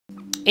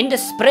In the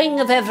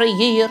spring of every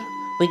year,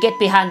 we get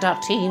behind our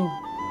team.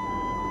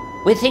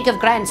 We think of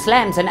grand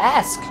slams and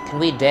ask, can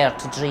we dare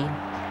to dream?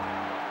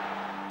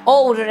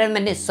 Oh, we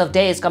reminisce of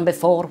days gone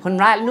before when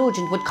Ryle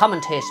Nugent would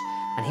commentate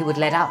and he would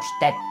let out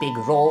that big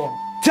roar.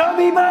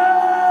 Tommy Mo!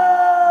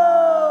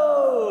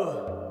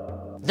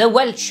 The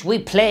Welsh we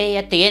play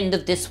at the end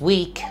of this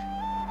week,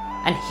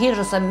 and here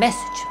is a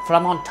message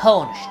from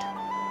Untarnished,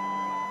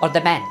 or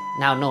the man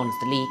now known as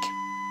the League.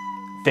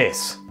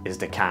 This is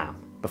the calm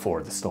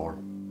before the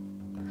storm.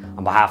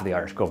 On behalf of the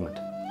Irish Government,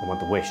 I want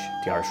to wish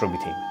the Irish rugby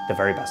team the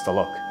very best of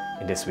luck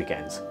in this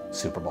weekend's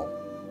Super Bowl.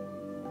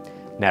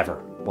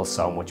 Never will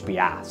so much be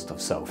asked of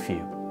so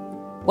few.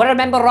 Well, I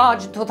remember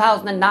Rog in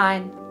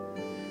 2009,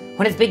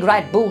 when his big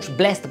right boot,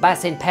 blessed by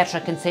St.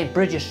 Patrick and St.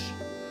 Bridget,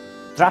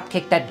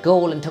 drop-kicked that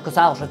goal and took us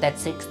out of that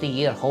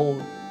 60-year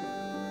hole.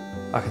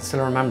 I can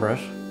still remember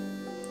it.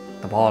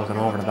 The ball going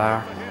over the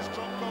bar.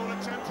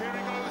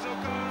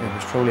 It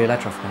was truly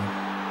electrifying.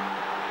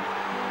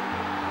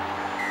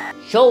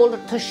 Shoulder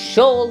to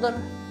shoulder,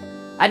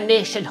 a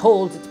nation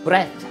holds its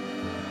breath.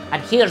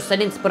 And here's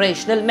an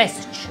inspirational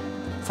message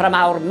from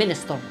our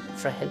Minister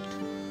for Health.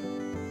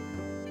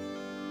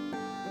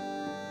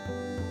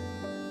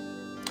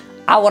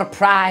 Our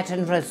pride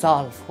and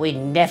resolve we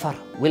never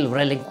will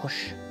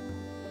relinquish.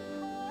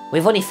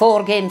 We've only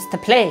 4 games to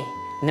play,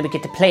 and then we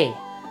get to play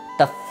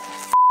the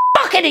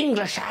fucking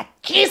English.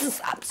 Jesus,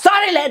 I'm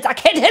sorry lads, I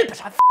can't help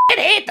it. I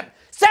fucking hate them.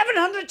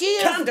 700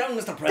 years. Calm down,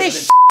 Mr.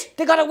 President.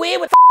 They got away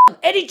with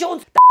Eddie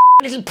Jones,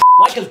 little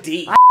Michael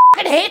D. I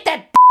fucking hate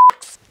that.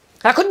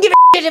 I couldn't give a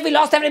shit if we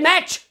lost every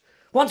match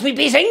once we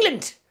beat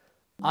England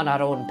on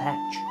our own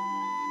patch.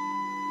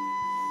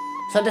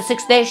 So the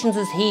Six Nations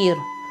is here,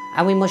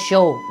 and we must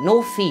show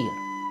no fear,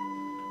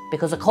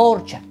 because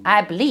according to,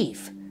 I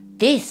believe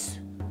this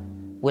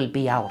will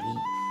be our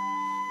eve.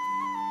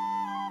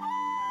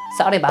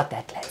 Sorry about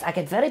that, lads. I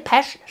get very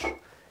passionate.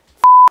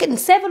 Fucking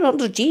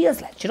 700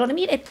 years, lads. You know what I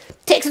mean? It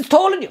takes its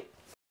toll on you.